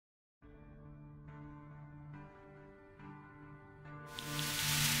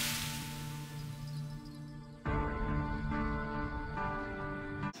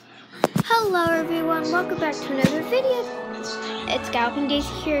Hello everyone, welcome back to another video. It's Galloping Daisy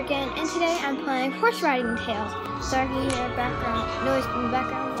here again, and today I'm playing Horse Riding Tales. Sorry if you hear background noise in the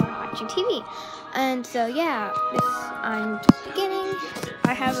background while I'm watching TV. And so yeah, I'm just beginning.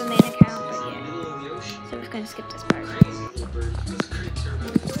 I have a main account, but yeah. So we're just gonna skip this part.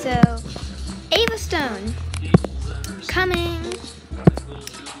 So, Ava Stone, coming.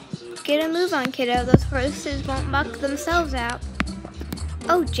 Get a move on, kiddo. Those horses won't muck themselves out.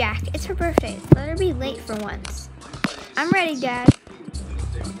 Oh, Jack, it's her birthday. Let her be late for once. I'm ready, Dad.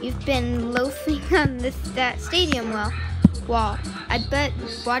 You've been loafing on that stadium wall. I bet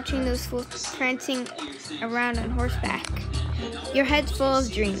watching those fools prancing around on horseback. Your head's full of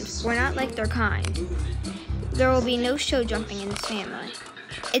dreams. We're not like their kind. There will be no show jumping in this family.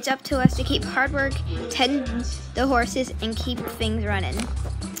 It's up to us to keep hard work, tend the horses, and keep things running.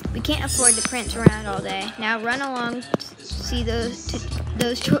 We can't afford to prance around all day. Now run along to see those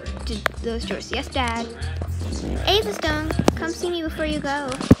chores. Yes, Dad. Ava Stone, come see me before you go.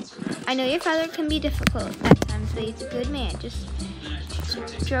 I know your father can be difficult at times, but he's a good man. Just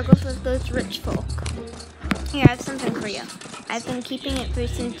struggles with those rich folk. Here, I have something for you. I've been keeping it for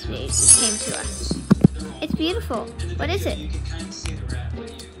since it came to us. It's beautiful. What is it?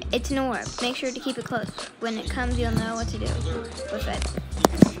 It's an orb. Make sure to keep it close. When it comes, you'll know what to do with it.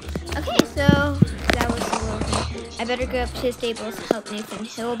 Okay, so that was a little thing. I better go up to his stables to help Nathan.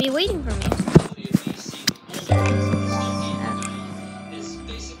 He will be waiting for me.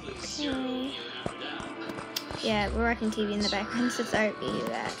 Okay. Yeah, we're watching TV in the background, so sorry if you do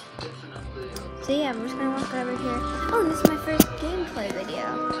that. So yeah, we're just gonna walk over here. Oh, this is my first gameplay video.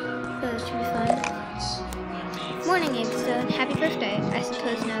 So this should be fun. Morning, Ava Stone. Happy birthday. I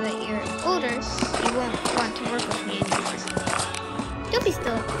suppose now that you're older, you won't want to work with me anymore. Don't be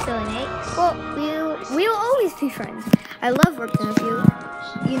silly, Nate. Well, we'll always be friends. I love working with you.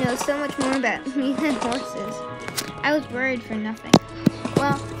 You know so much more about me than horses. I was worried for nothing.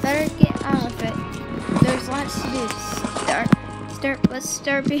 Well, better get on with it. There's lots to do. Let's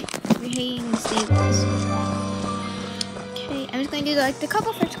start behaving the stables. Okay, I'm just going to do like the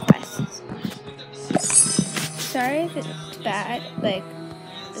couple first quests. Sorry if it's bad, like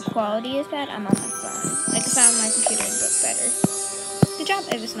the quality is bad. I'm on my phone. Like if I'm on my computer, it'd look better. Good job,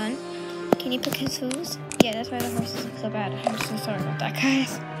 Ava Stone. Can you pick his hooves? Yeah, that's why the horses look so bad. I'm so sorry about that,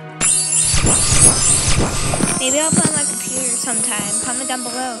 guys. Maybe I'll play on my computer sometime. Comment down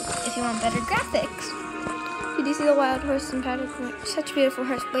below if you want better graphics. Did you see the wild horse in paddock? Such a beautiful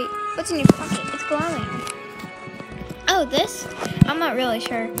horse. Wait, what's in your pocket? It's glowing. Oh, this? I'm not really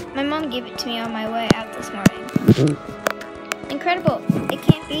sure. My mom gave it to me on my way out this morning. Incredible. It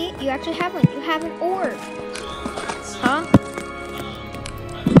can't be. You actually have one. You have an orb. Huh?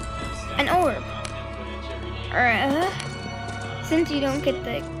 An orb. Since you don't go to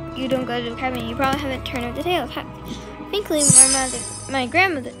the academy, you probably haven't turned up the tails. Thankfully, my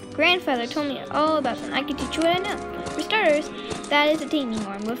grandfather told me all about them. I can teach you what I know. For starters, that is a taming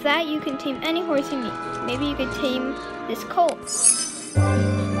orb. With that, you can tame any horse you meet. Maybe you could tame this colt.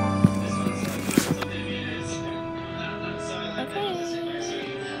 Okay.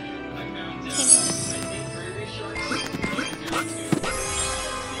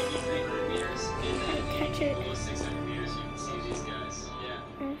 Catch it.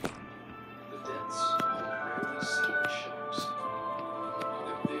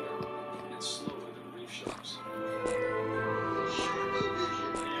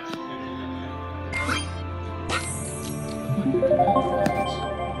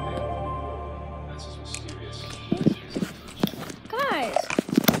 Guys,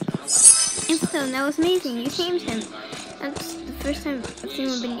 that was amazing. You tamed him. That's the first time I've seen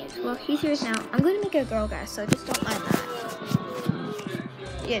one been used. Well, he's yours now. I'm going to make it a girl, guys, so just don't mind that.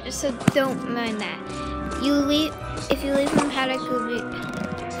 Yeah, just so don't mind that. If you leave him paddock,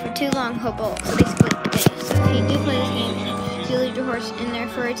 for too long, he'll bolt. So basically, a day. So if you do play this game, if you leave your horse in there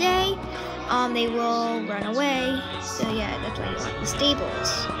for a day, they will run away. So yeah, that's why you want the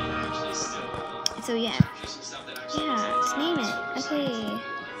stables. So yeah, let's name it. Okay,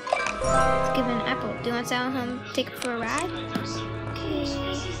 let's give it an apple. Do you want to sell him? Take it for a ride? Okay.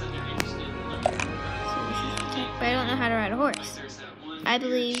 But I don't know how to ride a horse. I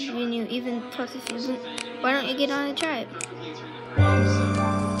believe you knew even plus if you. Why don't you get on and try it?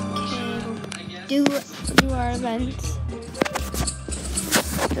 Okay, we'll do our events.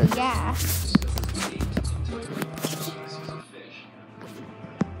 So yeah.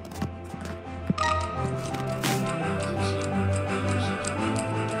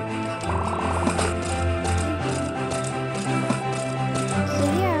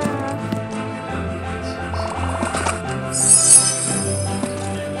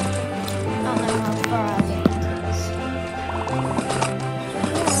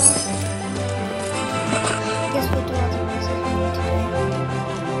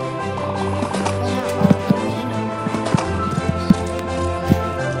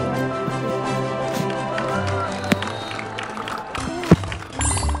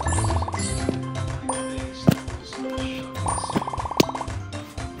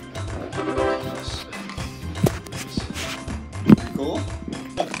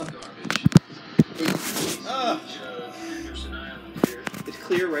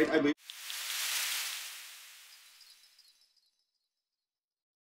 here, right? I mean.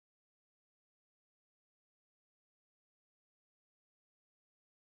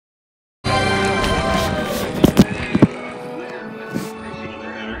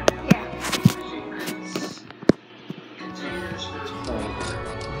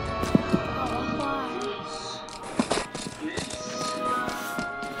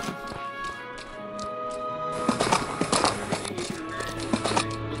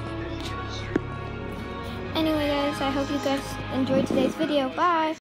 Anyway guys, I hope you guys enjoyed today's video. Bye!